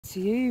To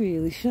you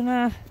really, shouldn't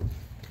I?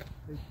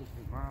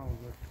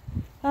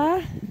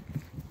 Huh?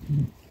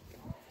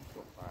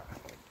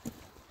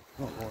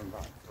 Not going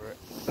back for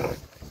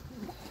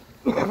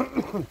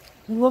it.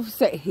 He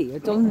loves it here,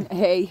 doesn't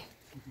he?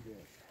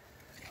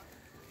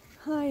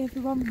 Hi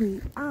everyone, we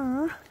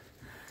are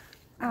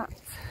at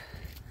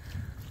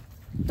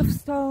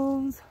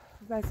Dovestones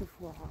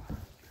Reservoir.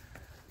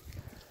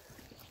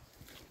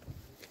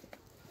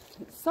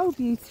 It's so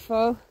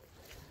beautiful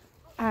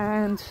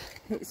and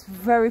it's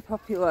very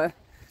popular.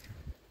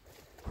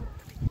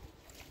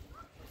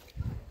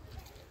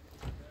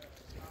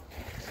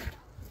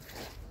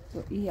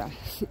 But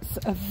yes, it's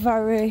a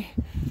very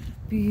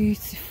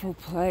beautiful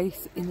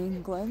place in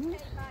England.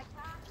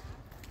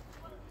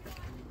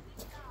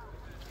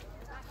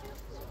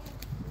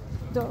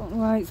 Don't know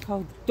why it's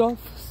called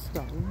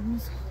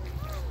Dovestones,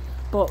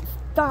 but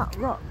that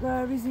rock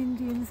there is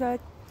Indian Z.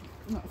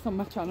 That's on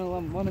my channel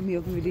and one of my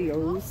other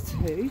videos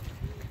too,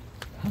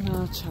 on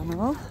our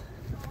channel.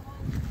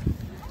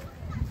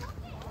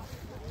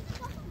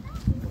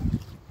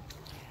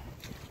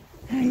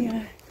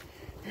 Hiya.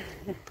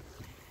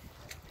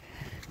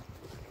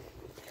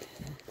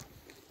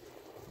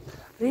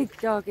 Big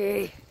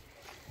doggy.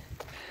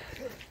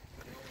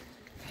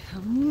 A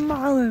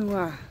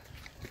Malinois.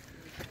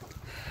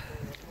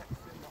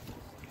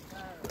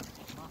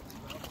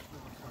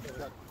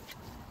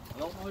 I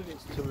don't know if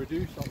it's to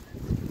reduce on.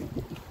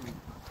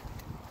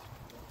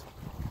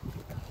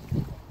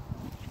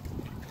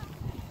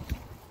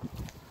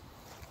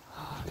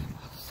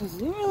 So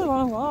you really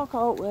want to walk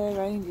out there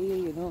around here,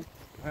 you know.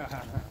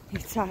 You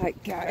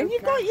tight guy. And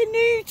you've got your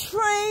new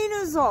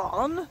trainers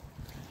on.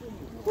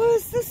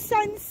 Where's the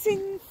sense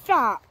in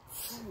that?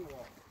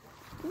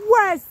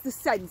 Where's the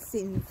sense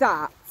in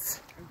that?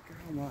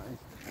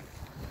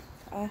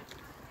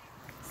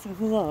 Let's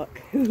have a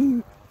look.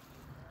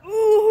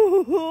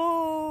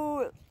 Ooh,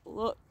 it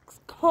looks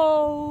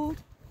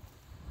cold.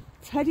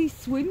 Teddy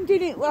swimmed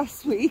in it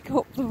last week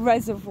up the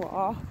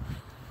reservoir.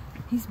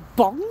 He's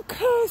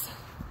bonkers.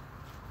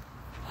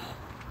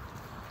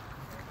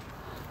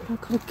 I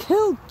could have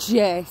killed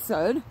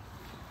Jason.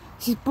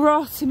 She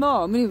brought him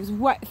home and he was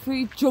wet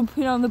through,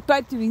 jumping on the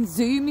bed doing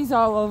zoomies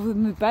all over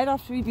my bed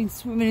after he'd been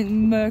swimming in the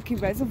murky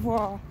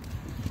reservoir.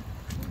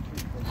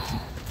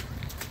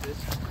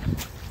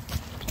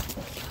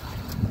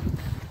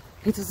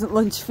 He doesn't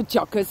lunch for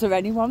joggers or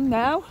anyone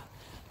now.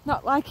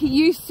 Not like he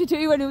used to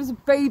do when he was a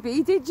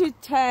baby, did you,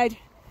 Ted?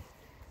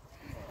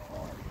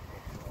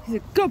 He's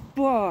a good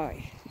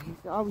boy.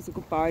 He's always a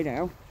good boy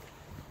now.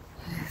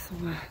 So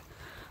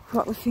I've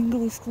got the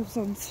fingerless gloves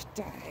on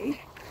today.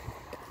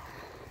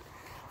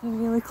 They're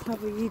really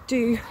clever. You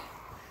do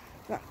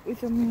that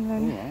with them and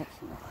then... Yeah,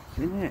 that's nice,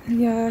 isn't it?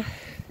 Yeah.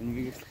 And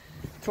you just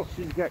touch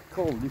and get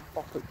cold, you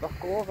pop it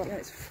back over. Yeah,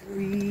 it's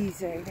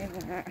freezing,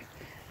 isn't it?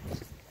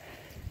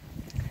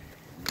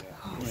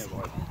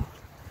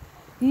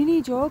 You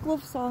need your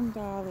gloves on,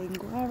 darling.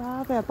 Where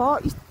are they? I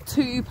bought you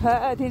 2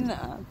 pair, didn't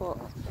I? But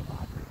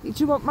did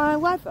you want my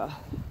leather?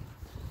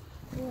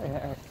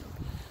 Yeah.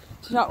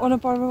 Do you not want to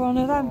borrow one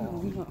of them?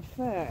 No. You're not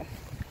fair.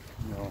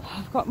 No.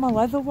 I've got my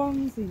leather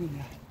ones in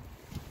here.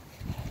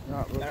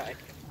 Right.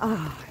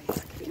 Ah,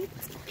 it's cute.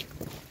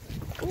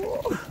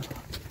 Oh.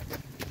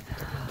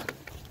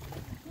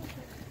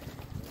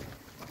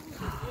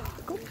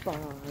 Good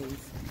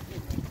boys.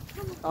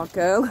 Oh,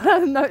 girl.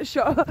 I'm not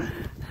sure.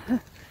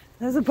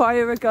 There's a boy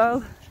or a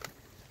girl.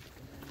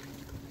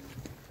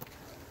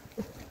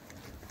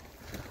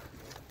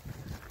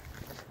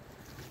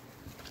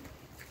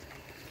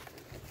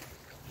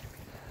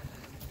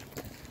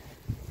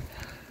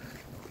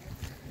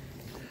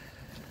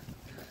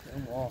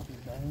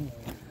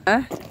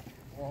 Eh?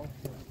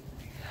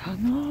 I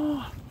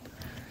know.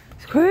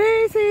 It's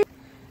crazy.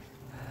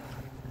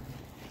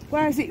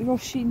 Why is it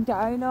rushing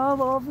down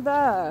all over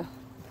there?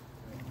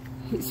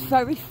 It's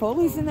very full,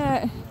 isn't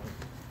it?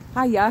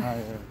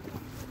 Hiya.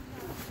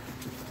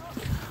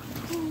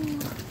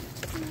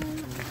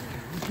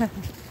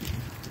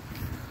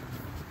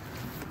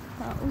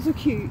 That was a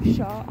cute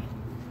shot.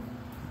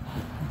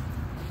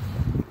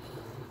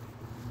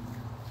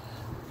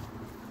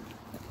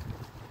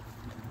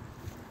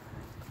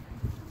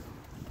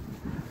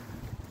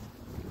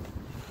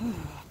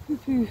 Poo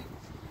poo.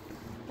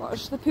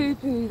 Watch the poo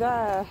poo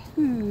there.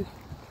 Ooh.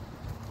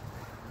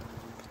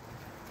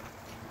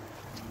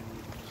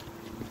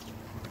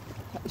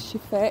 That's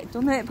your fit,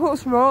 doesn't it? It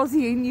puts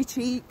rosy in your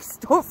cheeks,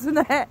 doesn't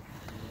it?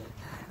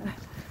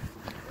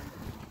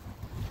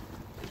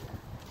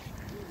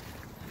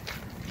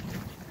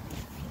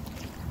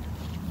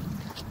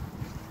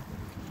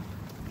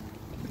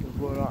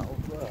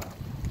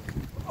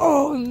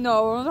 Oh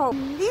no, no.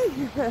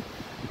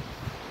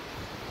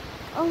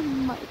 Oh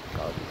my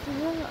god,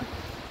 yeah.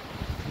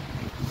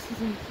 This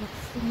is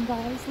interesting,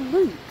 guys.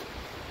 Look.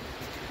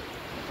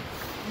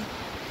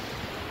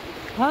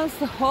 That's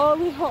the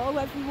holy hall,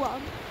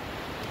 everyone.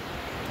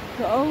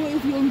 But only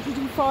the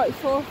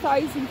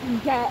 144,000 can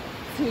get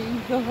to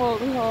the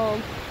holy hall.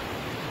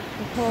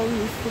 The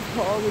holiest of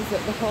holies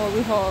at the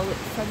holy hall at the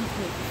centre of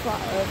the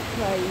flat earth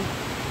plane.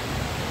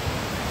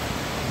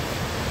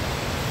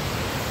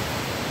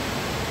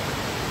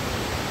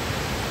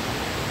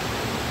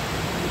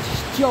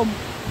 jump.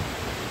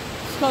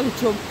 Just got to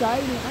jump down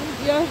it,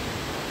 haven't you?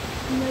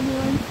 And then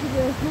you're into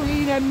the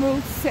Green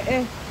Emerald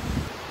City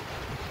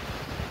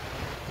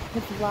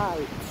of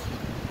light.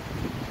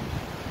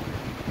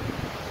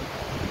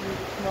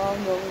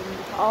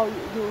 Oh,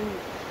 you'll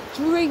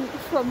drink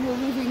from the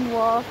living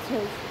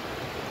waters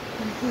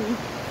and be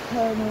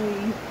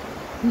eternally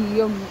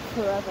young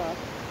forever.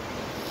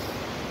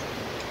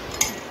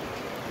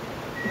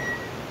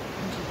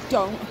 And you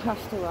don't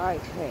have to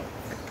like it.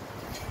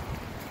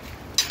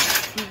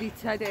 Silly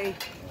Teddy.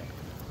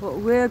 But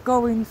we're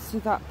going to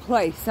that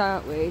place,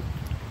 aren't we? You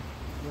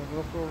have a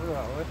look over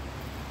that way.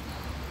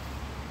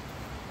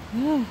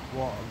 Yeah.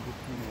 What? I'm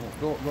looking up.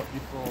 Don't let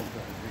your phone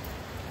down.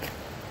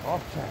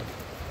 Oh, Ted.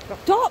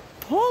 Stop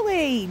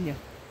pulling!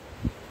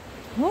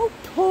 No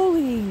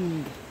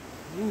pulling!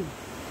 Ooh.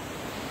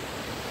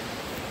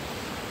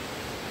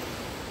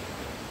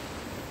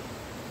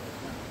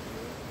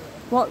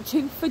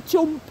 Watching for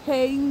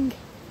jumping.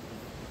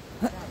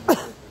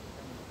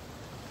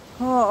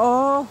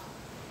 Oh.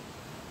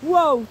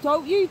 Whoa,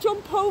 don't you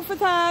jump over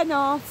there,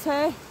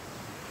 naughty.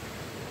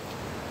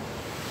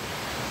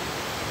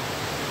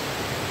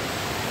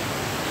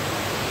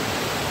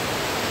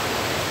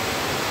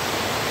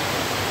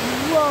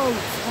 Whoa,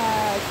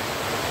 Ted.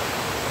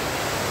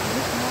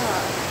 Look at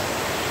that.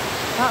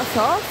 That's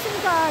awesome,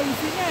 guys,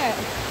 isn't it?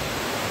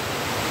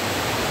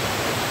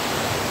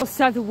 I'll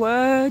say the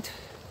word.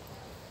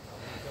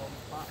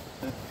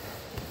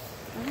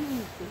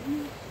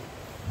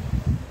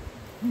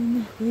 In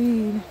the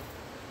green.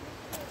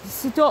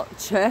 It's a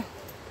Dutcher.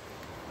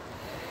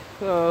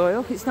 Oh, I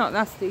hope it's not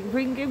nasty.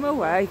 Bring him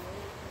away.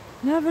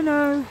 Never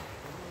know.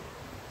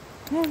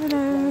 Never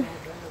know.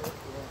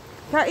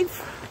 Get in.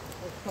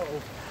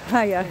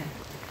 Hiya.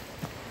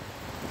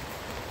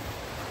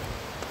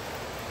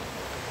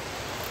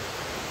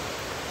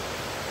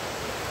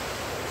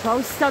 So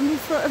I'll stand in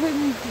front of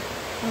him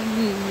when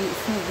he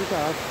meets another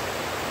dog.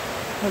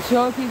 I'm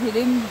sure giving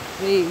him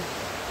the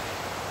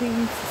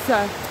thing to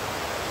say.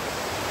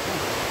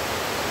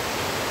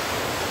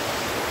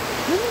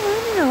 We're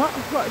learning a lot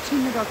of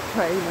watching the dog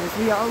trainers.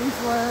 We always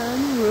learn.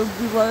 We'll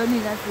be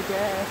learning every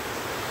day.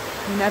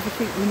 We never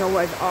think we know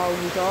it all.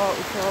 We don't.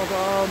 We sure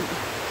don't.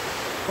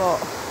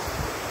 But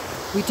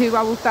we do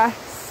our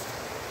best,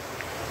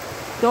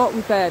 don't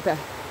we, baby,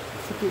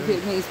 to give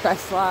him his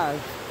best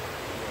life.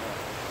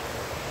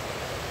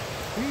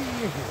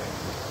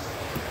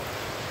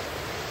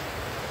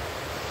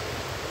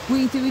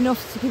 We do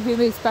enough to give him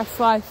his best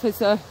life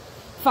as a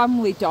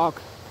family dog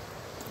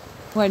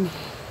when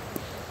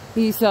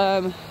he's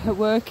a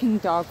working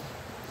dog,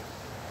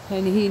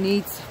 and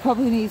he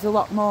probably needs a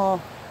lot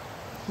more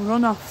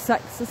run-offs,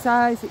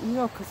 exercise, you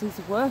know, because he's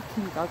a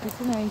working dog,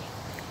 isn't he?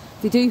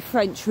 They do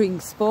French ring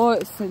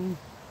sports and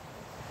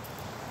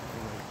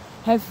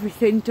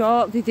everything,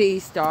 don't they,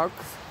 these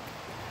dogs?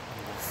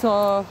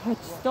 So I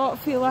just don't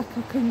feel like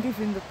I can give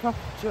him the proper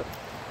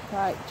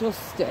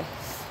justice.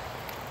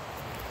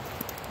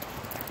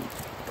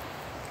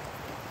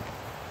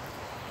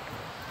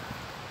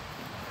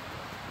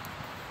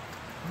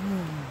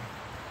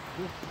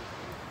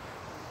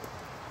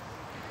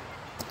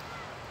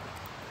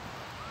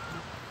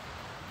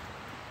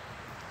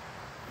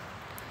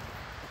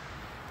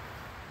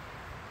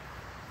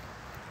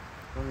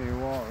 Plenty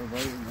of water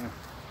about in there.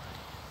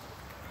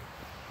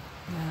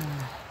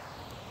 Yeah.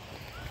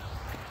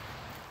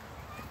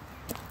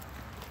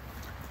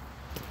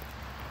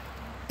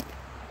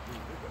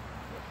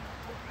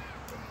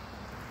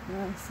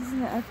 Nice,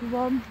 isn't it,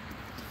 everyone?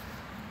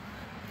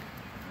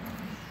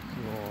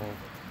 Oh.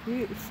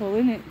 Beautiful,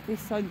 isn't it?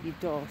 This on your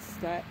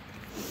doorstep.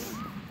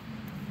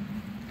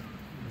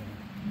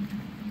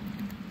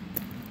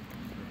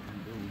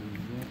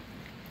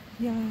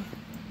 Yeah.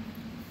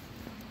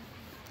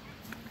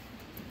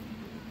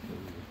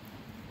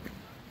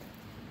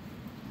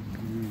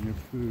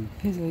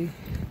 Is he?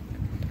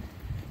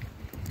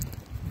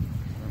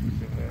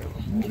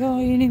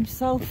 Enjoying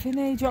himself,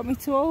 innit? Do you want me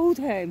to hold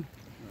him?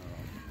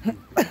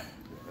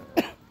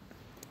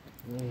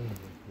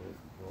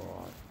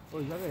 Oh,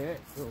 is that it?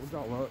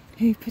 Don't look.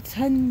 He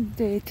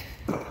pretended.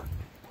 I'm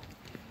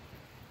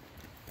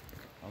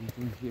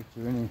doing shit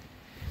too, innit?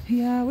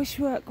 Yeah, I wish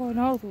we weren't going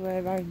all the way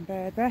around,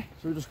 baby.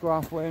 So we just go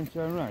halfway and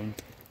turn around?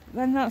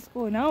 Then that's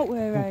going out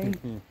way around.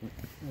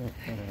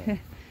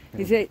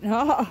 Is it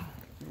not?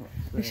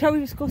 Shall we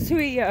just go to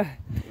here?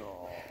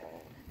 No.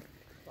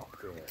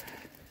 Stop it.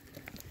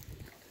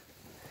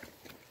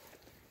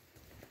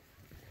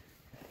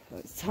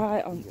 It's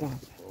tight on that.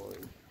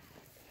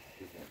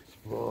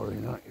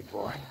 Exploring, aren't you,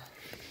 boy?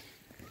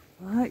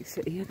 Likes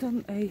it here,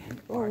 doesn't he?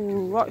 Oh,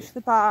 watch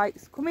the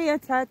bikes. Come here,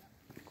 Ted.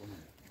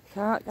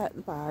 Can't get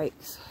the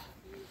bikes.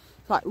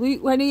 It's like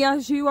Luke when he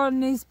has you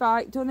on his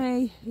bike, doesn't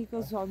he? He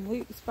goes on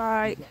Luke's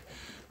bike.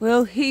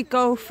 Will he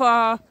go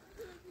for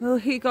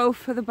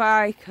the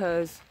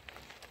bikers?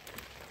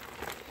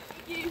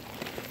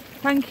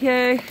 Thank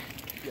you.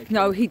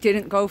 No, he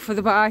didn't go for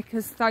the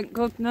bikers, thank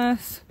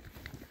goodness.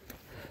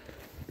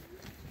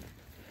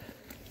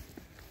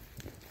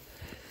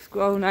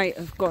 grown out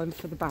of going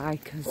for the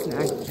bikers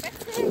now.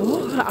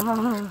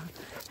 Oh,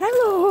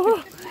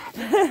 hello!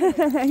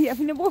 You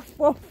having a woof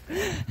woof?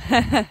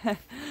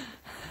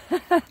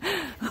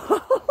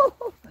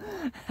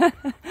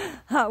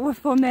 That was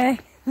funny.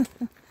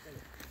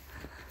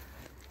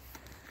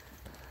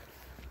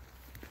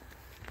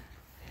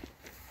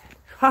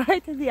 Why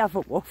did he have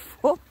a woof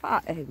woof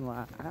at him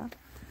like that?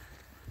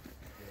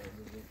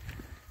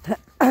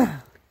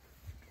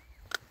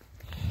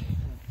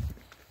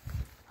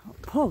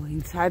 Pull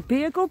inside,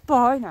 be a good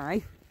boy now.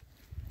 He's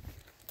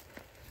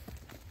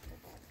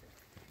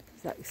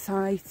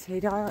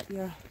excited, aren't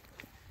you?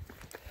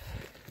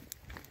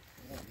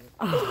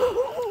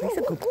 Oh, he's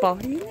a good boy,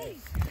 isn't he?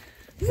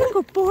 He's a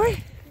good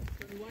boy.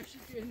 Why is she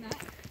doing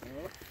that?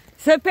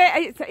 It's a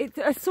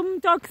bit, some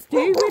dogs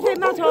do with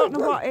him, I don't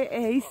know what it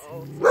is.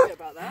 Oh, sorry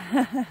about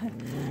that.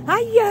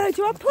 Hiya, do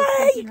you want to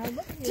play?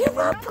 Do you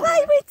want to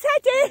play with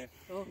Teddy?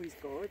 Oh, he's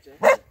gorgeous.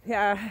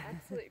 Yeah.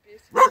 Absolutely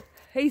beautiful.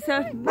 He's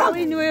a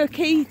Malinois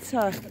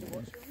Akita.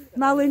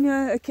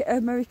 Malinois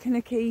American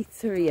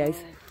Akita he is. Oh,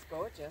 he's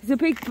gorgeous. He's a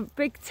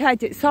big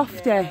Ted, it's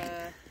softy.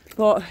 Yeah.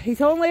 But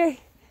he's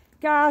only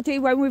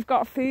guarded when we've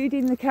got food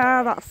in the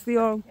car, that's the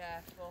only.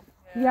 Careful.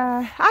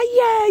 Yeah.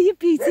 Hiya, you're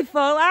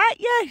beautiful, aren't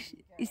you?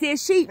 Is he a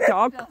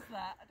sheepdog? Does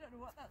that? I don't know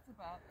what that's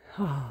about.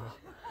 Oh.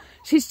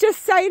 She's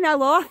just saying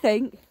hello, I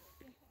think.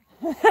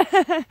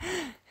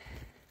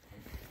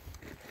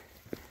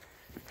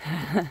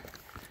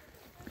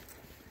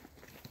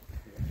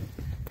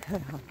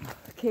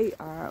 Okay,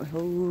 oh,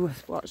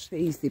 let's watch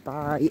these, they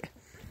bite.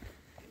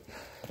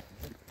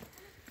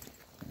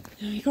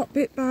 You got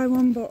bit by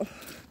one, but...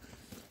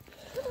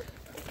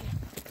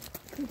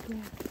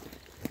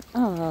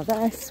 Oh,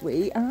 they're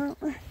sweet, aren't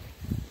they?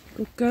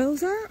 Good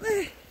girls, aren't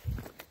they?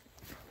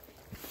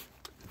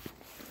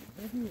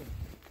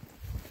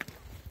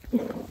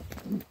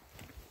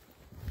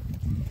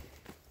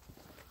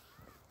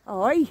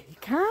 Oi, you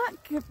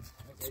can't give...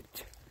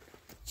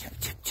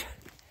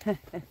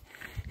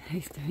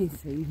 He's doing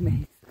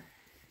zoomies.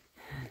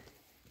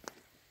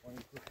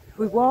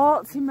 We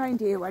walked him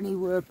round here when he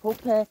were a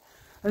puppy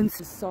and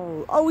so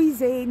soul. Oh,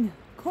 he's in.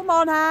 Come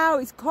on out.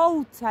 It's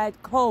cold, Ted.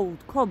 Cold.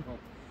 Come.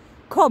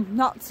 Come.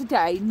 Not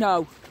today.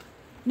 No.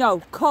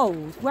 No.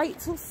 Cold. Wait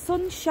till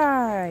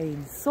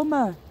sunshine.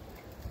 Summer.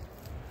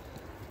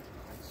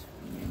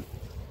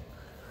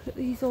 Look at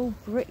these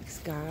old bricks,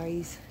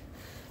 guys.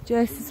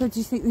 Jason said, do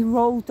you think they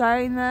rolled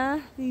down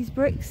there? These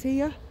bricks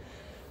here?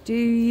 Do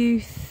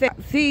you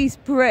think these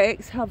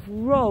bricks have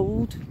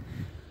rolled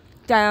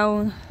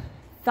down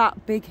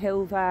that big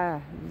hill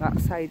there? And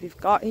that's how they've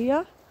got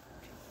here.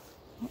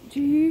 What do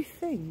you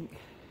think?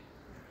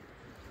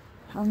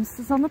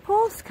 Answers on a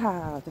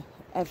postcard,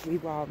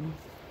 everyone.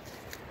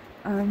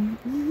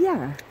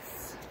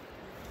 Yes.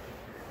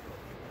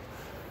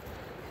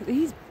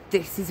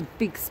 This is a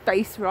big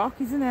space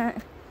rock, isn't it?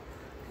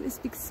 Look at this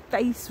big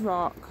space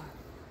rock.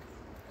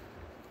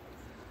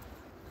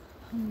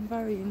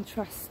 Very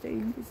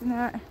interesting, isn't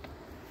it?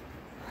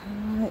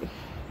 Right.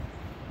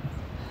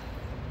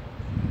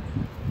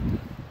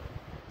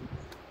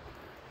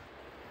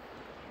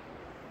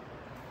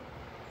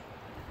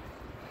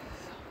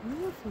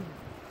 Lovely.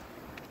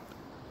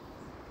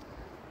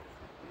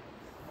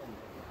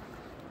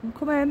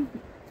 Come in.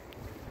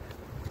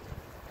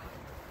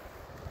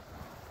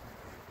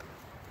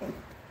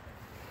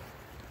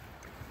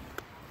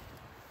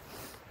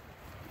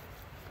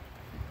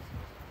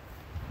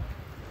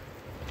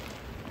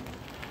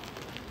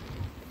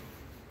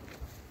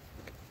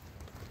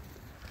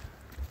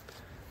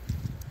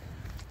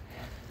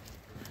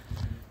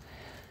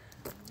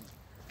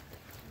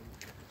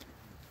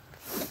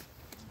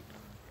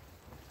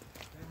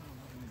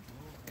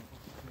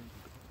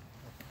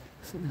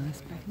 It's a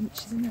nice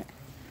bench, isn't it?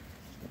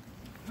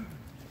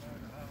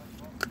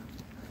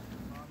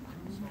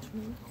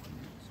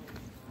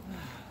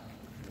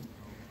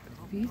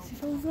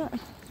 Beautiful, is it?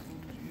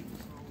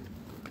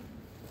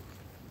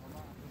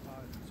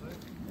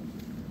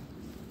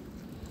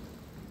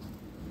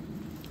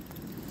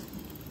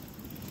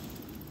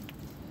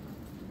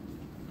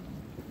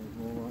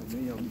 More like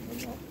me, I'm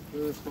not the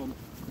first one.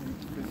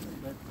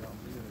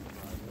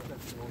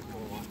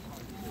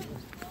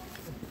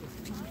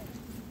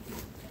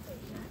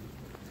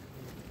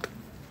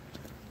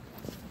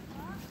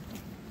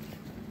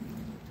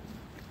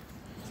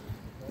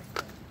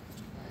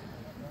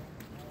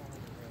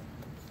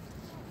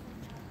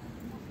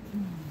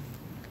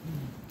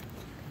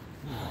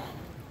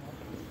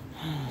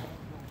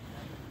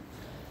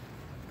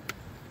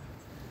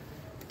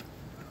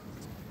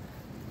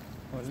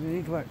 What's the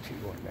electric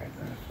one down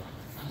there for?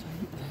 I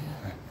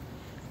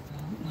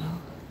don't know.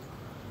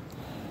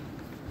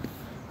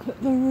 Look at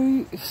the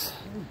roots.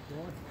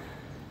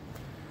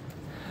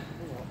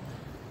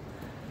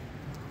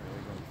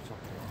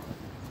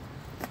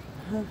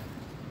 Wow,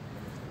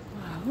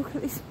 look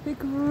at this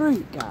big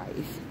root,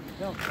 guys.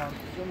 Look at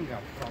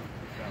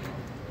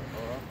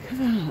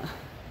that.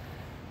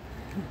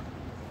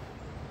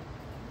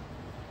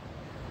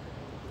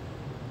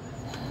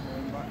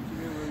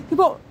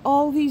 But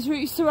all these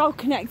roots are all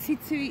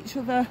connected to each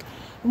other,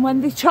 and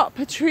when they chop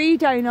a tree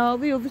down, all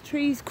the other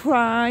trees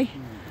cry.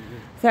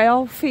 They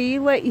all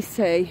feel it, you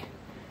see.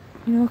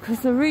 You know, because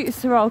the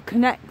roots are all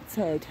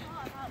connected.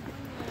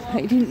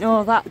 You didn't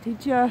know that,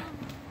 did you?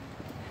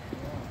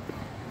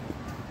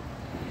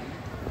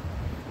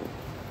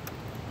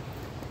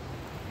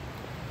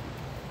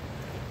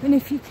 And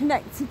if you're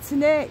connected to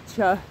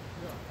nature,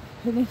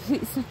 and if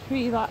it's a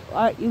tree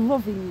like you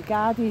love in your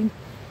garden,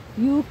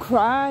 you'll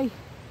cry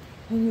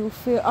and you'll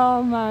feel,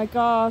 oh my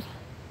God,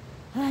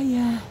 oh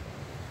yeah,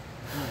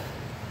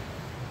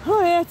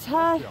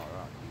 Ty.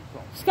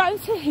 It's going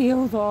to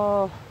heal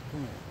though.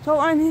 Don't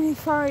want any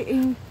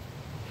fighting.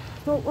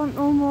 Don't want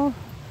no more.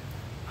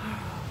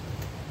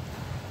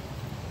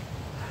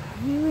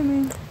 You know what I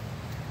mean?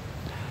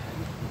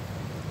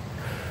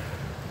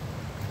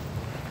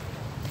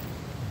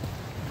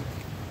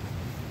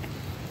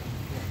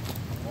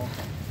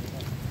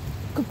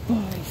 Good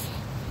boys.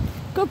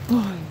 Good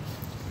boys.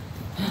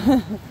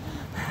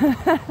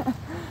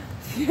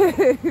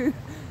 Phew.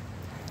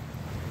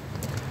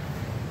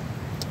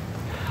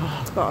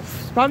 Oh God,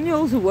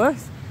 spaniels are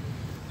worse.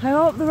 I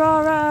hope they're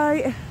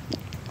alright.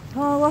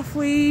 All off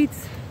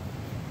leads.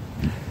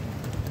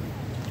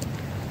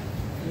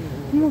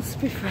 Must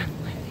be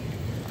friendly.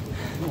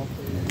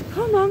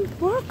 Come on,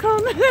 walk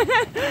on.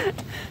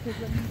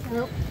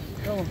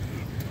 Come on.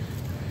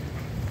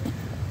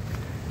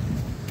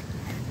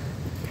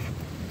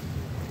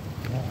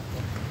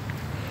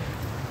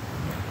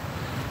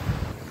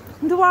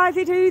 I wonder why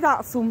they do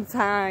that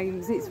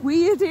sometimes. It's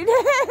weird, isn't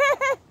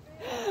it?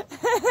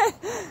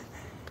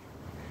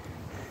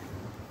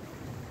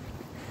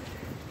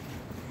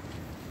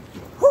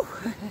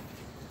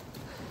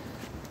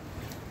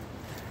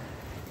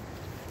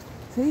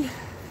 See?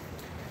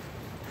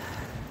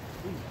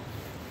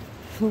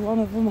 So one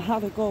of them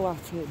had a go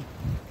at him.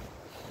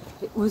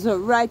 It was a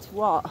red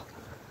what?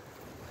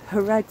 A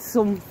red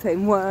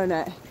something, weren't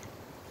it?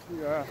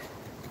 Yeah.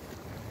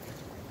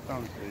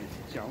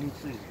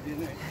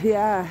 Didn't it?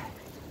 Yeah.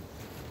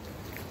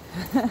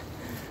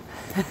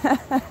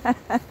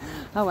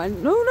 I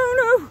went, no, no,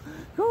 no,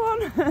 go on.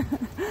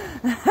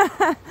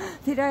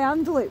 Did I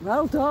handle it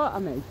well, don't I,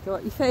 mate? What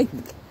do you think?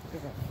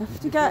 I have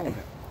to get it.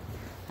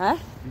 Huh?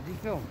 Did you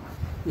film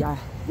Yeah.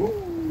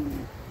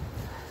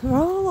 They're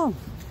all on.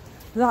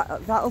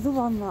 That other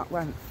one that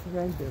went for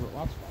him.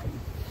 That's fine.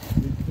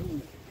 You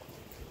filmed it.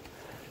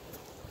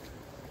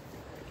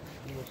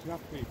 You were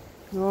snappy.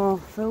 No,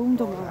 filmed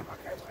them all.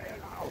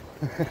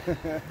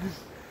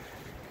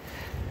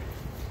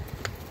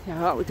 Yeah,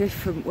 that was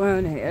different,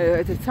 weren't it?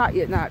 I'd attacked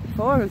you the night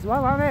before as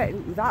well, hadn't it?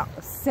 It was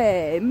that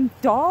same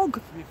dog.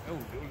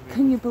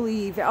 Can you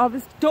believe it? Oh,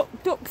 there's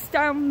ducks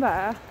down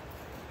there.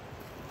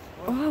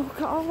 Oh,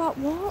 look at all that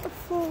water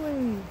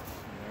flowing.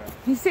 Yeah.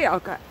 You see,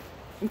 I'll get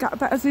a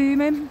better zoom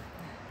in.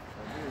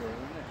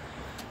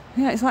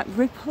 Yeah, it's like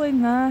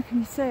rippling there, can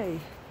you see?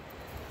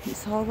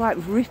 It's all like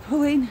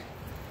rippling.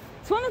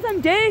 It's one of them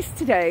days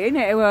today, isn't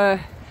it,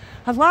 where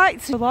I'd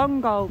like to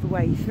along all the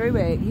way through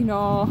it, you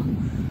know,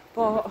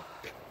 but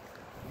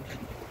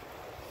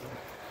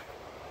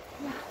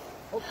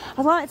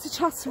I'd like to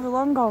chatter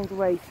along all the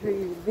way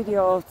through the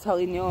video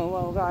telling you,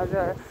 well,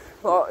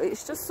 but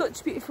it's just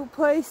such a beautiful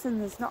place and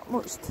there's not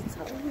much to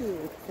tell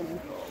you.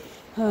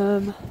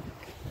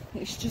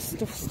 It's just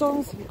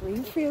Dovestones and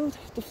Greenfield,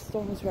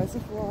 Dovestones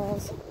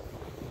Reservoirs.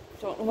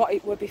 Don't know what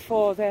it were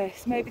before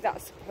this. Maybe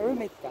that's a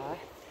pyramid there.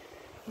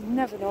 You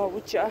never know,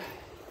 would you?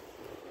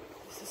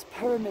 There's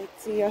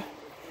pyramids here.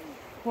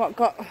 What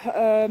got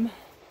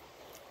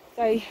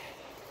they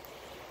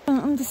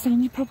don't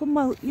understand your problem.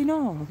 Well, you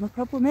know, my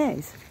problem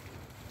is.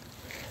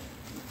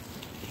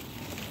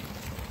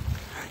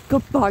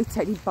 Good boy,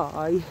 Teddy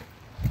boy.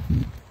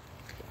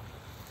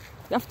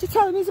 You have to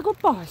tell him he's a good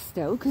boy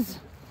still, because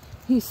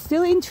he's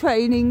still in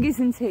training,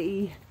 isn't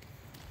he?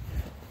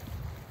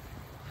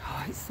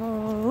 Oh, it's so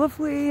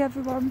lovely,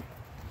 everyone.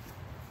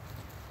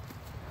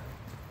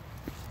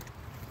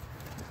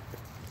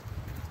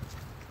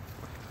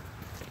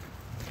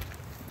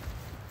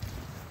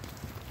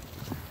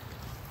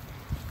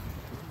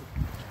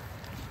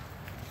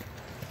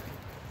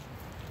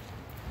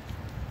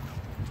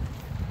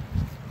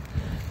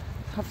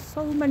 Have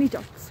so many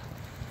dogs.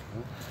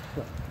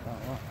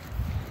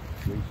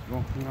 He's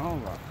walking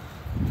over.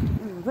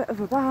 He was a bit of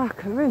a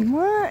barker,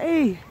 weren't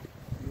he?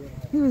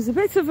 He was a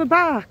bit of a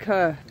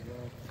barker.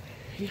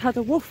 He had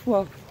a woof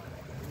woof.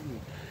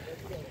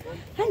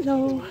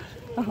 Hello.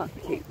 Oh,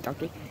 cute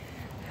doggy.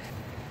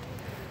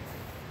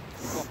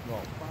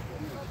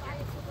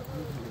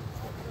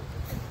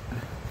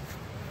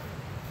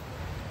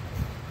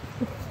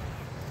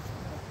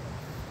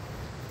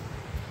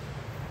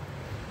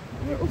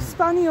 Little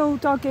spaniel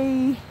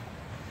doggy.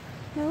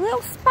 A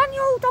little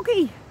spaniel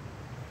doggy.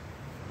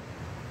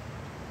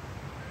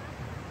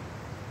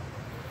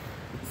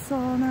 It's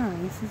so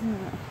nice, isn't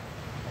it?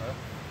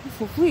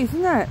 It's lovely,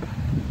 isn't it?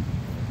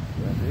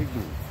 They're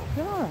ignorant.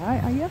 You're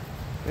alright, are you?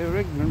 They were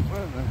ignorant,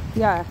 weren't they?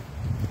 Yeah.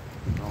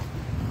 No.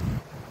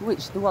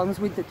 Which, the ones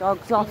with the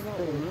dogs off?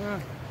 Yeah.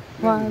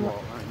 Why? Maybe what,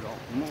 I got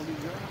muddy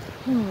there.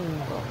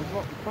 Well, we've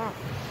got the back.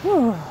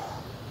 Well,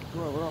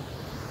 we're off.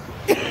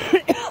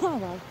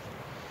 Alright.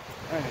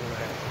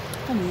 Anyway.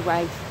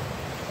 Anyway.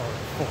 Oh,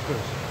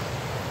 fuckers.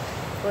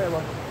 Where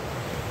are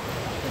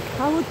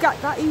I would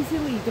get that easy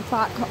leader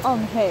back on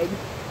him.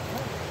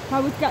 I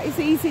would get his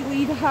easy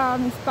leader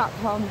harness back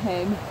on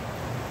him.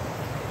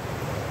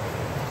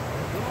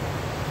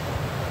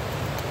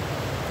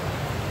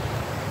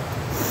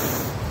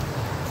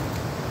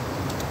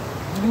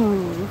 Oh,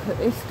 look at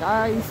this,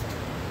 guys.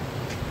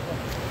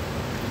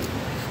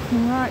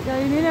 Come right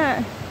down in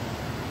it.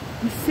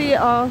 You see it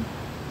all.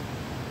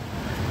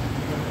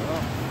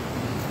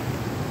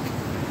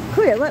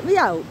 Come here, let me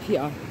help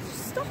you.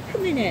 Stop a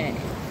minute.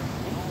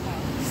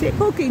 Sit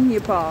bugging you,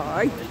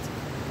 boy.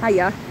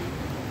 Hiya.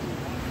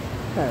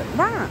 Look at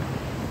that.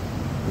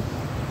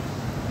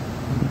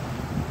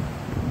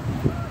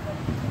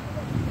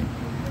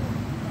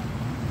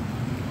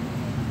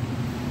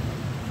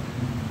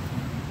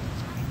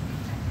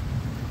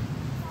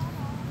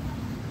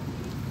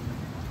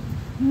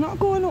 I'm not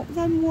going up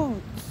them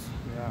woods.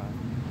 Yeah.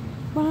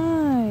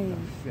 Why?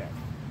 Shit.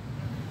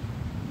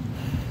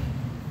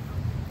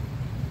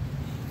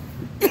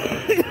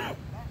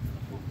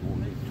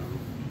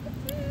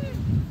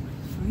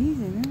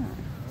 Freezing, isn't it?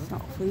 It's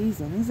not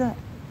freezing, is it?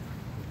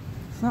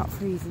 It's not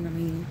freezing, I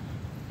mean.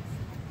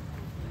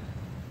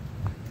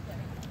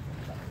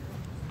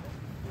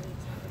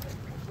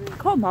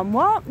 Come on,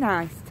 walk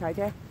nice,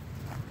 Teddy.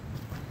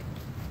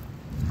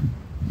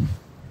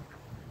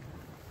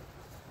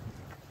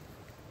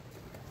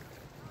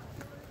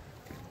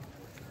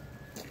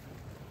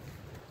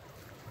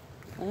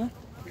 Huh?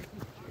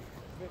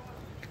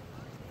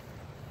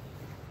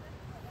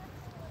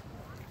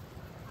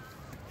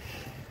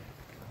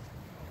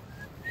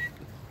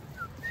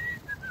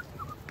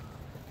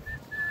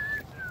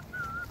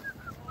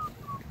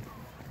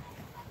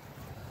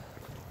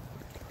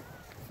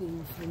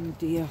 Thing from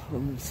deer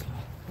hunter.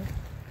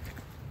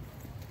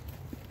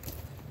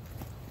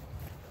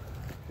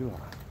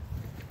 Sure.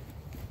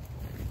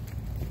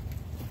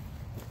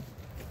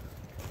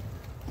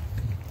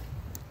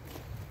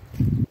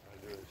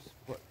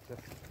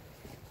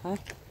 Huh?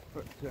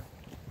 But,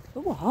 The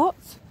what?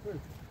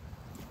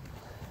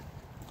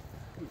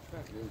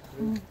 okay.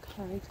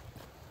 Okay.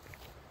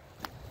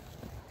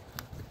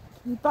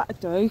 You better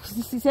do, because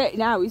this is it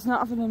now. He's not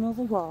having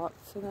another walk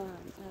tonight.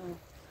 No.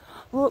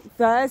 Look,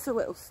 there's a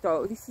little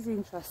stone. This is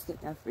interesting,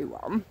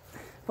 everyone.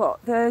 But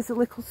there's a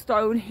little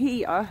stone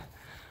here.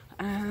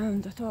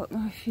 And I don't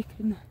know if you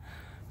can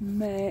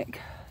make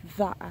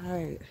that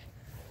out.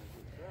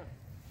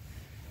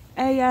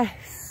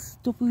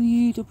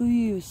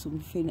 ASWW or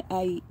something,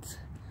 8.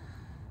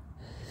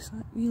 It's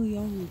like really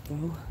old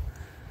though.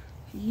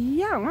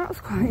 Yeah, that's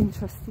quite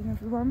interesting,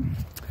 everyone.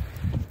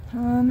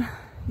 Yeah.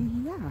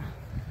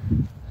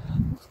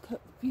 Look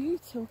at the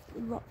beauty of the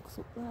rocks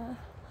up there.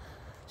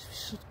 We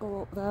should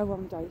go up there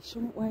one day,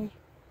 shouldn't we?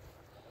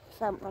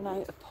 If I haven't run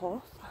out of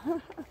puff.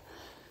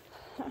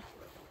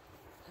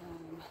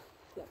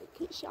 Yeah, it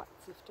keeps you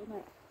active, doesn't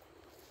it?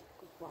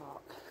 Good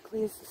walk.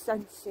 Clears the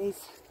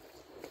senses.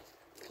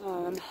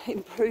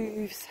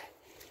 Improves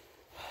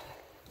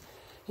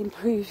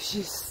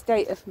your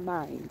state of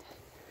mind.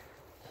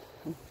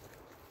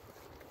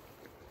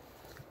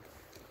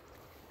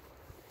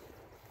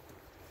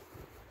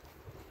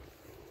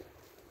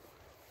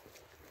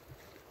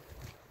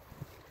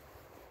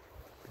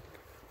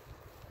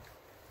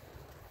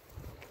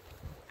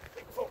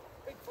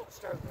 Bigfoot's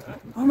down there.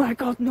 Oh my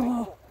God,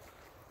 no!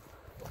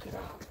 Look at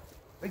that.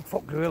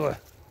 Bigfoot gorilla.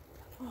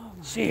 Oh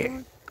my See God.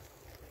 it?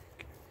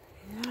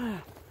 Yeah.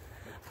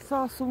 I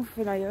saw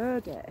something, I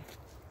heard it.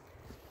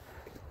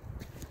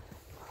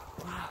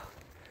 Wow.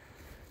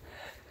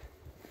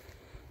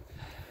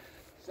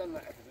 Send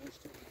that evidence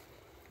to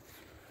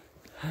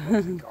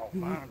me. Oh,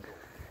 man.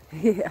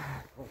 Yeah.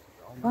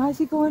 Why is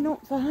he going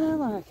up there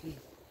like he's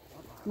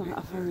not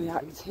a very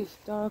active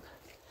dog?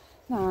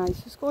 Nah,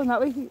 he's just going that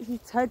way. He thinks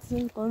his head's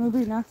going to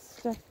be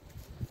nasty.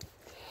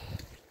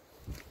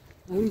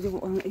 No, he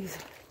didn't want his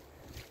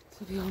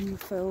to be on the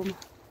film.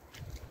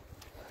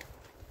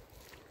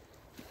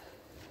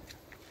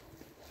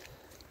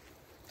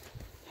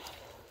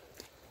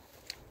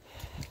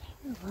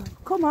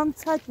 Come on,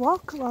 Ted,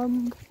 walk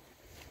along.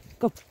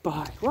 Good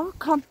boy,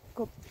 walk on.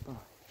 Good boy.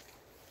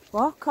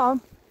 Walk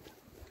on.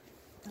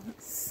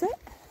 That's it.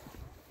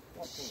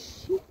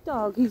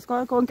 Sheepdog, he's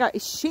got to go and get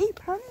his sheep,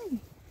 hasn't he?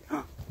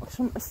 I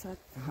shouldn't have said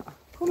that.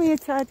 Come here,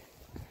 Ted.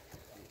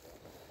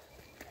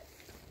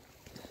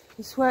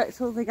 Just wait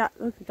till they get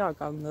the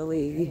dog on the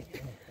lead.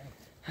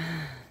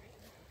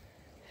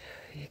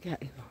 You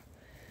get him on.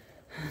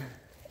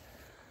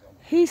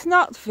 He's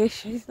not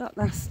fish, he's not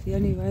nasty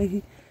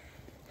anyway.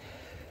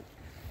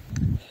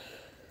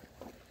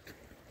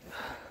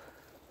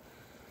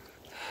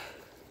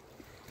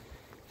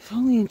 He's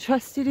only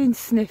interested in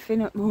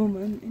sniffing at the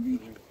moment, isn't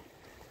he?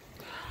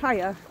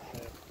 Hiya.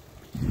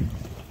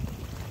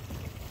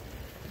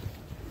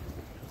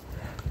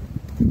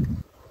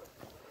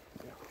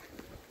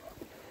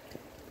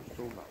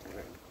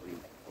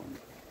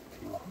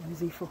 Is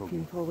he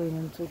fucking pulling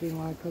and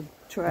tugging like a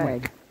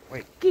train?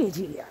 Wait.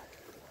 Giddy. He's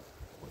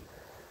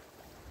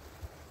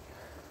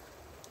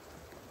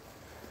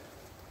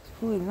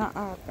pulling that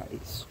hard that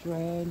it's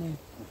straining.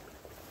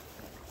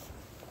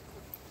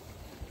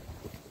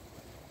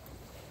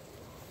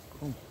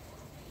 Come.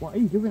 What are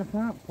you doing? I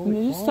can't pull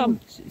it forward.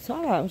 It's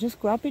alright, I'm just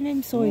grabbing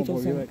him so he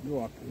doesn't. You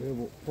have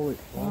to pull it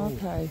forward.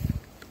 Okay.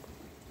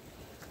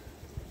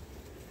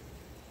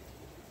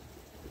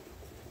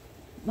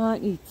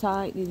 Might need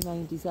tightening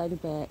around his head a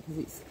bit because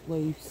it's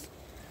loose.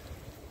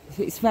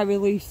 If it's very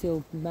loose,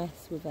 he'll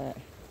mess with it.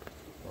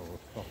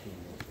 Oh,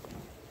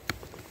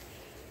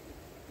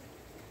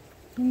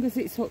 As long as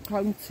it's hooked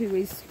onto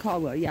his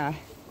collar, yeah.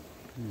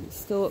 It's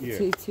still up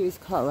to his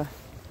collar.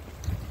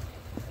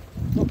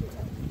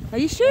 Are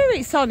you sure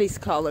it's on his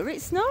collar?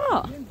 It's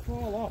not. It didn't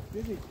fall off,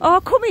 did it? Oh,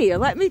 come here,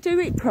 let me do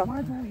it properly.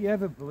 Why don't you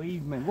ever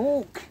believe me?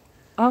 Look!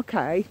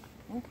 Okay.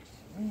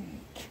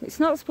 It's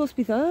not supposed to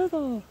be there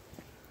though.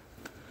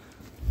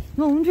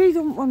 No wonder he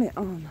don't want it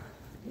on.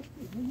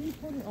 You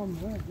put it on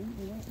there, didn't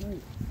you? That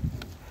right?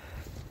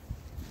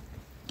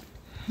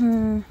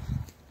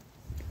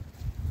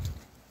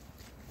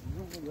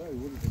 There, it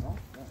would have been off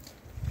that.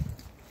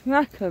 You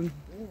reckon?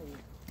 Yeah.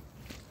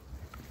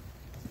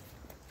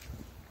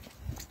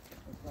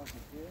 That's like a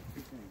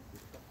safety thing to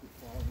stop it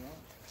falling off.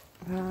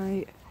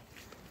 Right.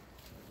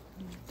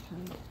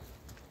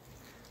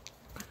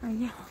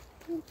 Okay.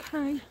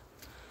 Okay.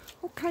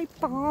 Okay,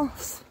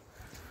 boss.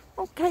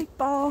 Okay,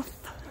 boss.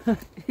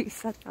 He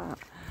said that.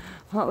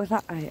 What was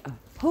that item?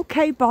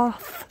 Okay,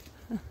 boss.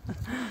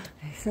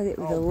 He said it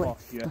with a lip.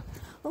 Yeah.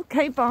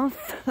 Okay, boss.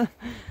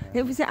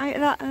 It was out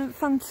of that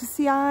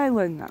Fantasy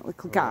Island, that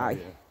little guy.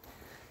 Yeah.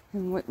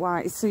 And with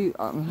white suit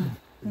on.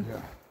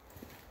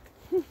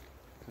 Yeah.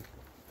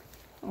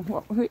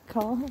 What was it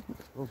called?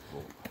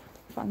 Loveboat.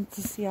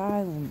 Fantasy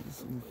Island or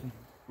something.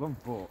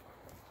 Loveboat.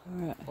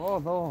 Right. Oh,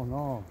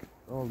 no.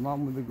 Oh,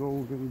 man with the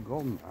golden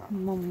gun. That.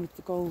 Mum with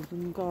the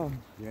golden gun.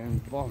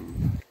 James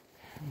Bond.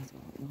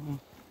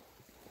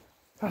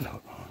 I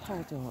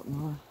don't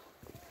know.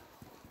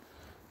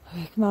 A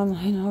big man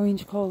in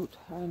orange coat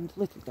and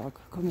little dog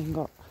coming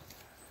up.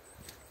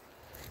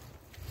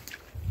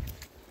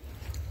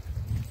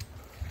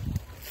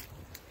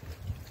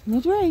 And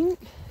a drink.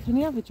 Can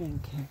you have a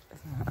drink?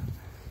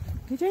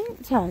 A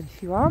drink, Ted,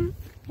 if you want.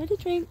 Get a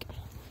drink.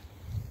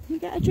 Can you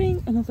get a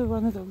drink? Another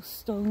one of those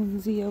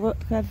stones here, look,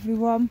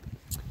 everyone.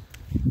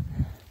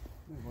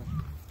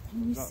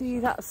 Can you see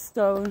that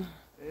stone?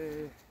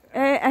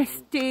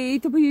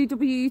 ASD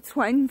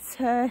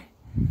WW20.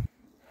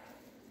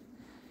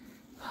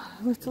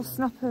 Little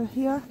snapper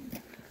here.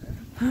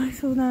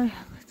 Little dog.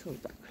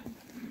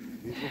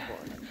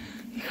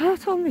 You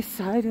can't on this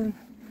side and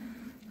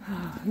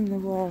in the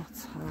water.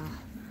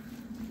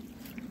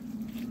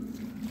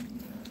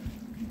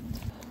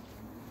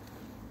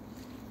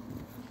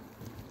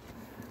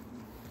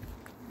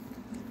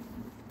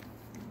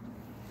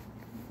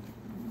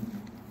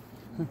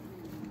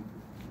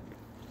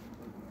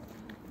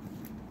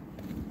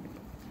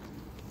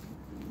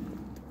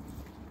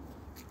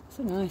 It's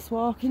a nice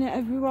walk, innit,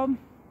 everyone?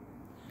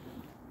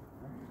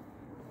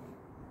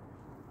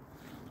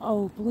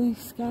 Oh, blue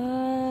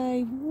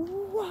sky.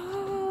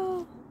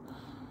 Wow!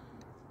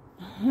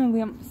 We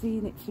haven't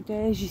seen it for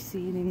days, you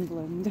see, in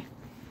England.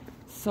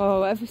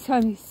 So every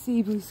time you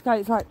see blue sky,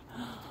 it's like,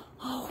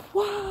 oh,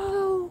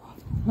 wow!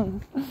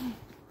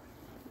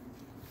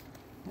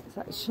 It's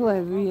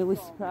actually really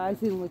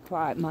surprisingly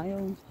quite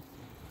mild.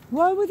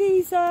 Why were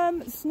these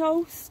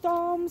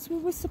snowstorms we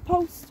were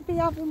supposed to be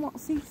having?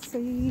 What's he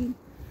seen?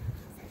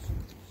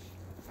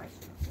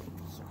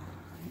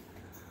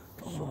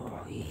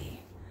 Oh, yeah.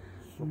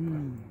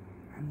 And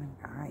the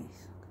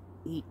nice.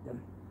 Eat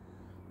them.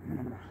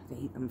 They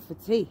eat them for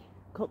tea.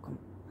 Cook them.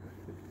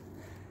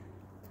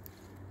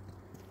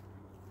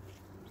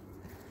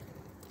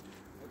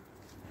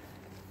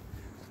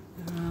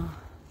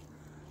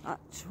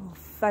 Actual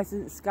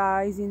pheasant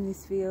skies in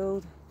this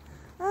field.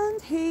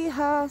 And he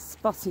has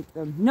spotted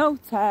them. No,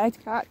 Ted.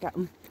 Can't get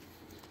them.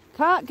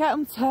 Can't get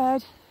them,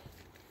 Ted.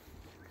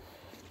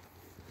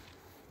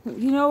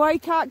 You know why you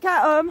can't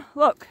get them?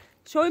 Look.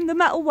 Show him the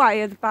metal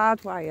wire, the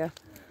barbed wire.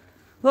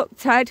 Look,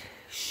 Ted,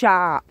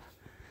 sharp.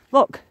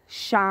 Look,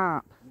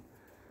 sharp.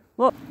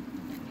 Look.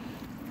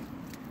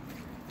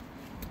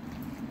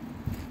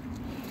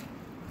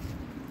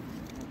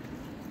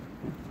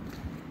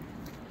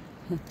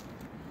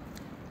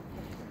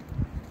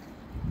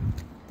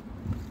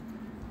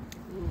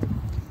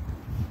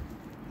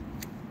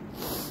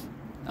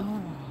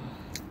 Oh.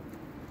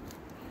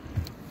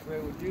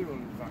 Where would you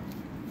run back?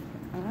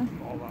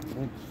 All that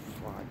mud's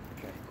flying.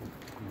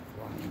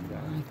 Oh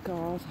my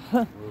God.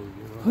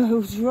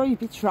 Well, you'd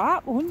be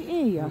trapped, wouldn't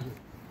you?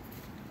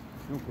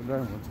 Don't go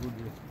downwards, would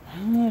you?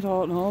 I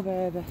don't know,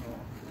 baby.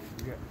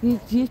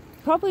 You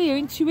probably your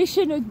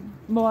intuition would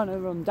want to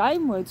run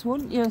downwards,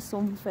 wouldn't you, or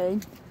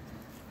something?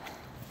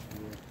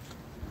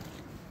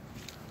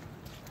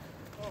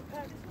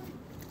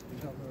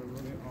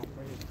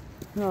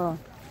 No.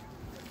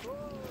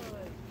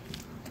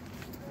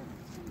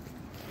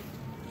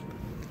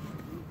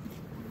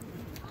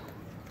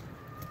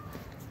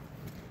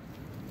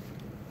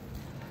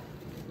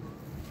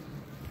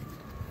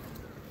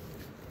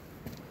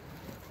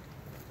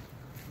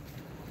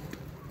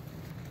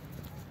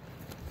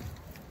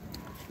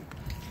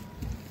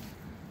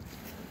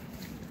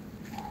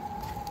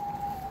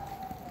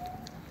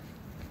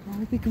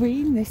 be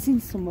green this in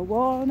summer,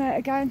 won't it,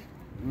 again?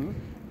 Hmm?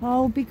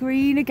 All be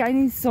green again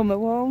in summer,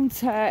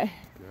 won't it? Yeah.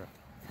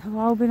 It'll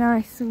all be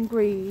nice and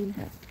green.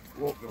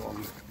 Won't be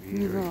long to be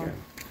here again.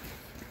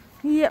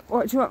 Yep,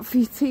 what do you want for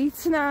your tea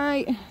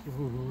tonight?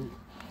 Oh,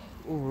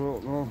 I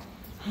don't know.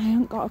 I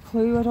haven't got a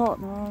clue, I don't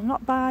know. I'm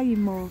not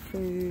buying more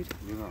food.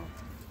 You know.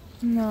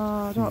 No,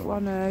 I don't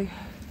want to.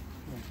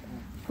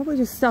 Probably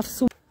just have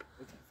some.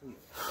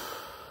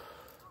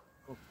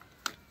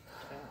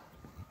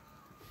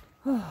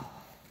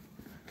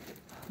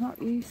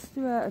 Not used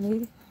to it. I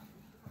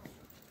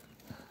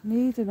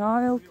need an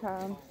oil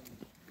can.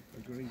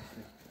 Agreed.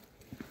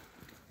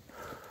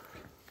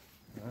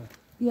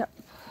 Yep.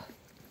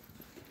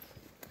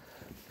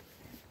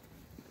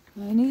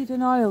 I need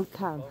an oil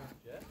can.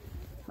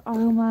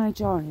 Oil my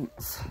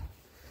joints.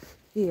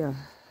 Here.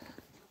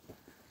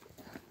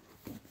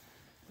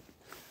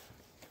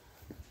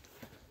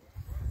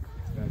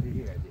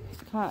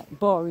 It's quite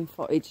boring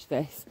footage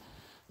this,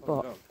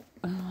 but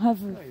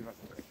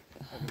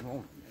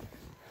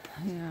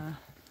yeah.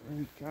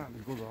 It can't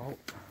be good out,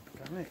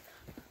 can it?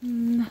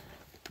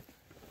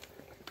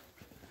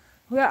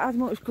 We haven't had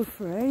much good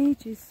for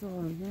ages, so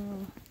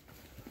no.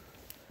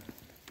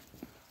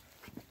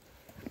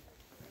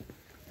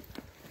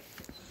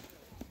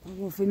 I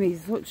love him,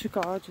 he's such a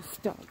gorgeous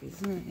dog,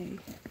 isn't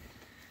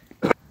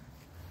he?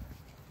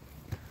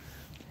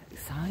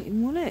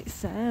 Exciting, wasn't it,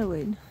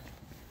 sailing?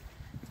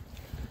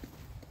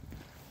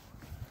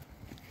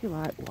 If you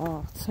like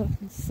water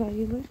and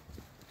sailing.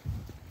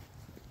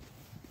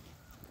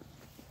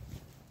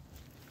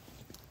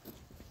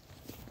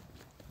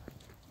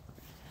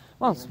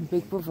 Well, some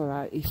big brother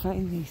out, he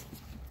found this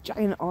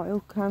giant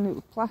oil can. It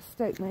was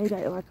plastic, made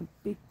out of like a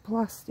big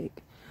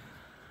plastic,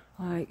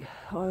 like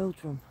oil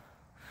drum.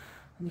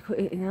 And he cut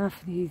it in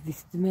half and they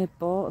made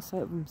boats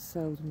out of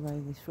themselves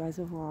around this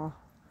reservoir.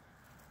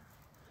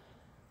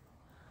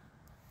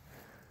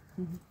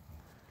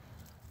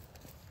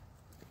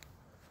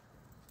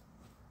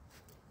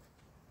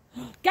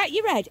 Get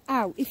your head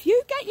out. If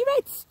you get your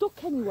head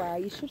stuck anywhere,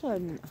 you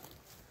shouldn't.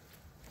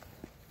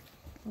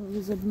 Well,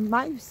 there's a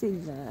mouse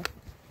in there.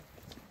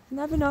 You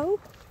never know.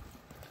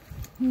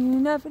 You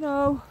never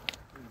know.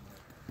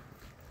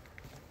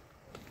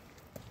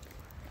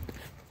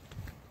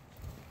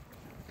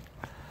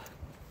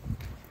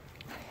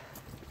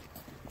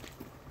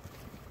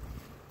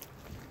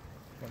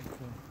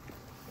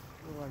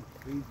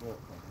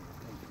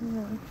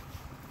 Yeah.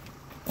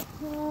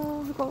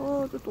 Oh, I've got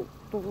all the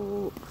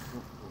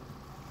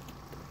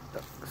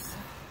ducks.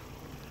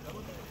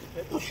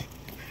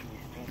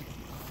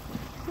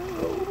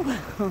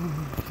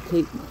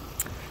 Keep.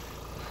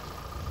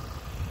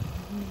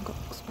 Got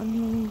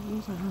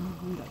spaniels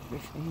and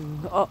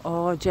everything.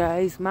 Uh-oh,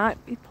 Jay's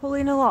might be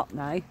pulling a lot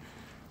now.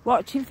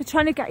 Watching for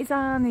trying to get his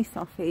harness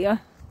off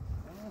here.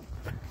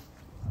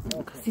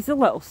 Because he's a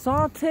little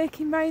sore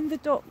taking round the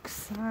duck's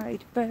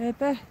side,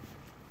 baby.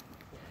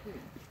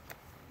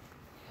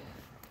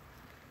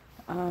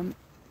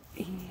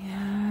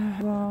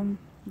 Yeah,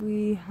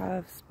 we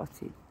have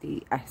spotted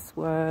the S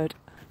word.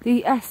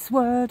 The S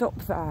word up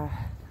there.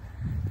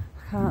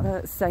 I can't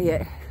let say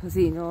it because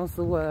he knows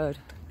the word.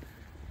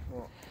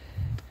 What?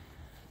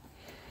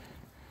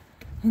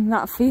 In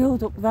that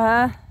field up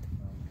there.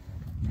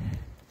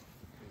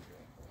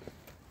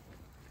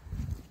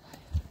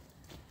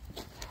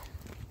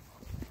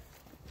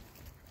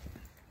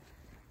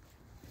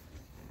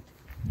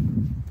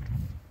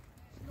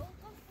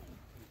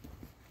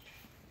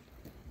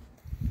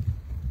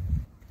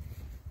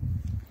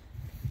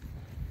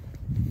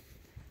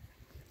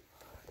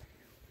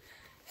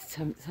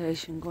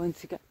 Temptation going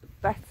to get the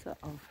better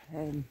of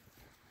him.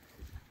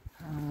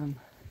 I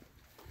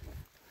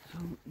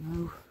don't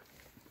know.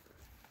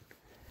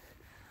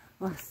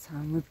 Last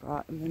time we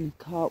brought him and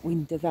caught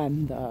wind of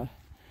them there,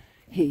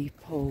 he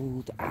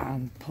pulled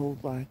and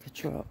pulled like a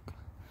truck.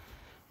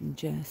 And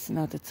Jason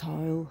had a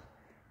toil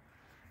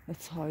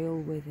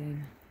with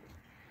him.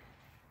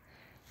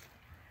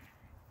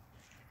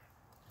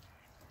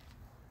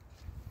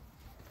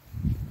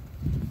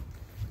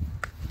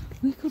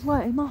 We could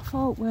let him off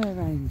out way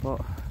around,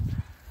 but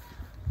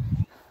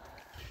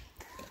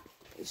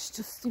it's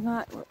just he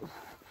might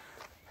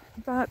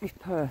be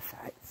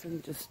perfect,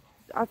 and just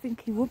I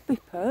think he would be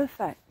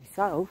perfect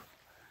myself,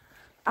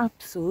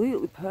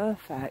 absolutely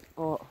perfect.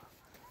 But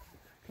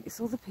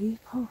it's other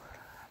people,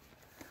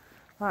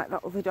 like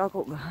that other dog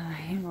up there.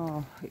 You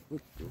know,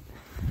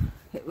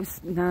 it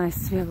was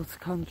nice to be able to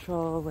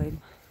control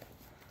him.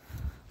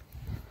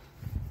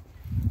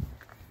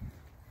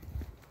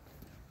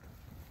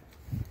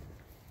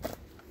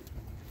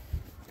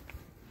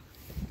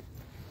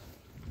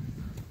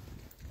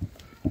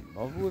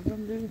 Bother with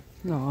them, do you?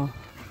 No.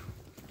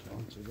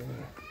 Onto there.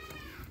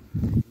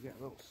 You get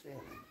a little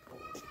sail.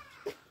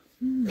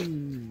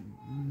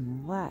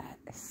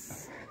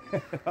 Let's.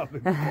 That'd be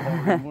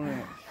boring,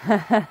 wouldn't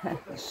it?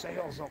 Put the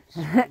sails up.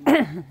 Yeah.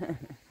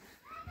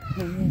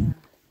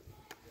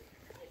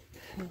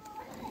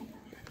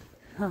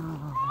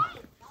 Oh.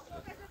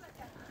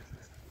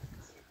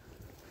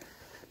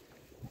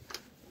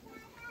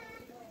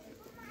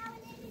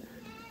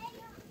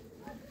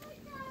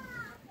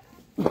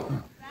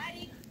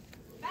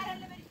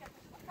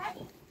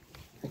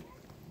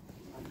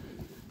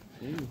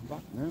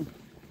 No.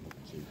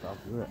 Too bad,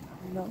 is it?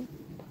 No.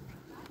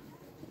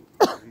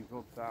 Pretty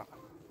good, that.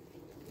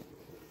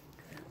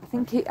 I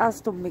think it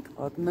has done me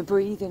good. My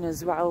breathing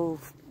as well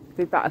would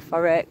be better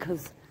for it,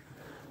 because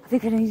I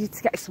think I needed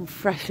to get some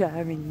fresh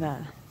air in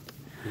there.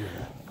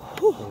 Yeah.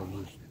 So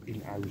I'm just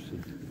in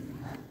housing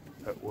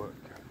at work.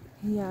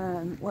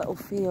 Yeah, little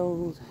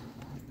field.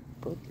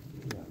 Good.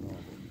 Yeah, no.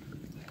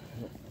 I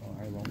don't know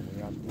how long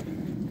we had.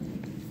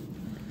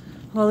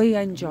 Well, he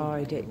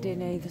enjoyed it,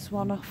 didn't he? There's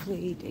one off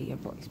lead here,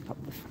 but he's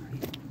probably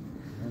fine.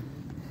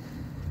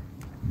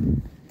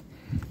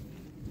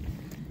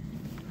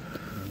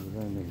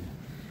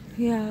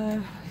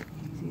 Yeah,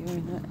 easier,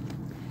 isn't it?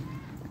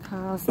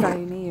 Car's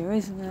down here,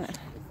 isn't it?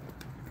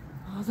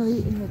 Oh, they're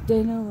eating the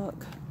dinner,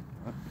 look.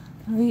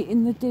 They're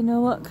eating the dinner,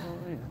 look.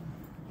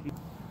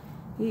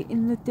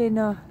 Eating the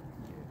dinner.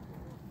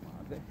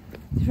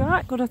 He's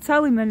right good. I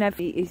tell him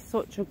whenever he's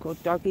such a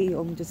good dog. He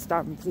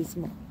understands his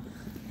mum.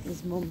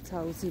 His mum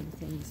tells him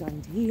things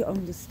and he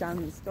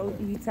understands,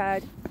 don't you,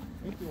 Ted?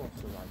 He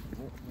wants to like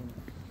them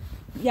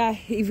up, Yeah,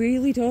 he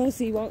really does.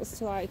 He wants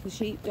to like the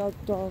sheepdog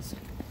does.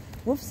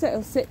 Loves it.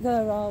 He'll sit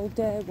there all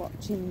day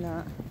watching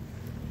that.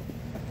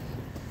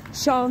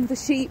 Sean the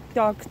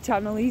sheepdog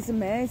channel, he's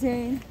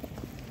amazing.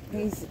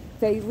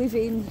 They live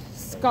in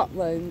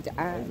Scotland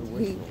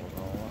and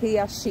he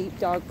has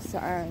sheepdogs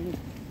and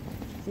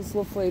it's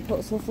lovely. He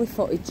puts lovely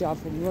footage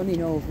of them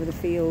running over the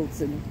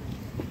fields and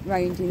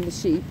rounding the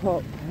sheep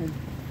up. And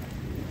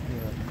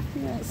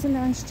yeah, it's a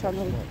nice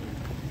channel.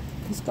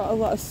 He's got a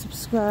lot of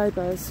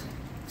subscribers,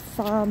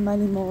 far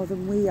many more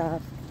than we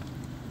have.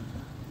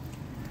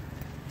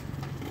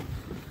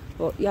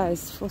 But yeah,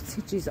 his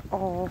footage is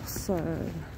awesome.